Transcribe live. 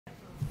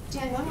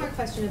Dan, one more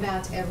question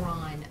about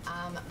Iran.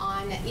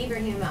 On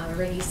Ibrahim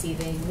Raisi,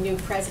 the new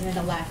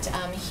president-elect,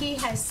 he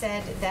has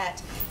said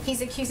that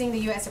he's accusing the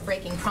U.S. of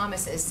breaking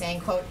promises,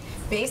 saying, quote,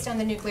 based on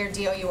the nuclear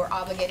deal, you were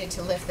obligated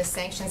to lift the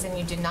sanctions and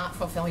you did not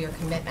fulfill your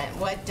commitment.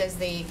 What does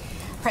the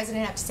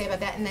president have to say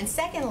about that? And then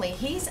secondly,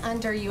 he's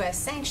under U.S.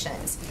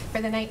 sanctions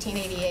for the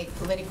 1988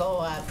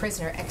 political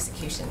prisoner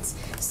executions.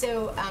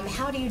 So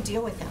how do you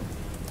deal with him?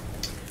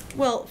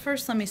 Well,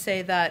 first let me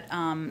say that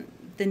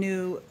the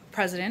new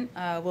president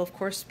will, of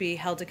course, be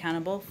held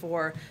accountable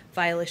for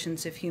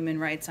violations of human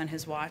rights on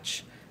his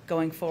watch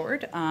going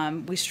forward.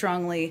 We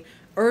strongly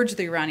urge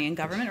the Iranian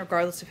government,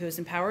 regardless of who is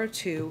in power,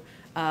 to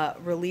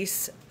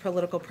release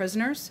political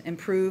prisoners,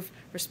 improve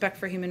respect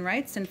for human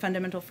rights and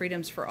fundamental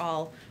freedoms for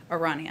all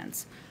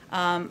Iranians.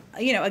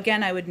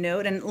 Again, I would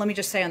note, and let me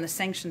just say on the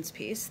sanctions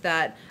piece,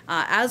 that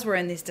as we're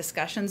in these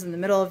discussions, in the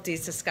middle of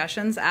these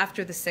discussions,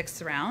 after the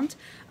 6th round,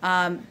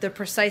 the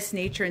precise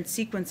nature and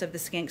sequence of the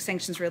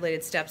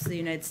sanctions-related steps the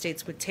United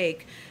States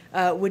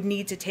would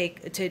need to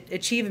take to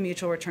achieve a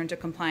mutual return to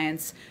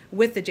compliance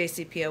with the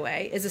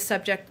JCPOA is a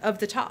subject of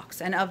the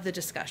talks and of the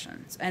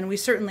discussions. And we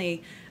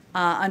certainly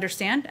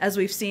understand, as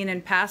we've seen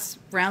in past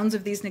rounds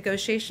of these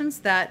negotiations,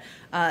 that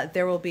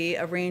there will be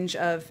a range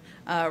of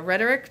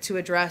rhetoric to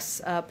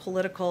address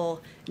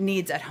political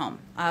needs at home.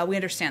 We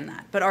understand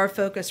that. But our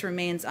focus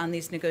remains on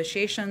these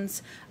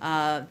negotiations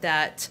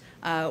that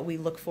we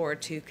look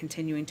forward to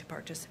continuing to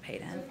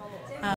participate in.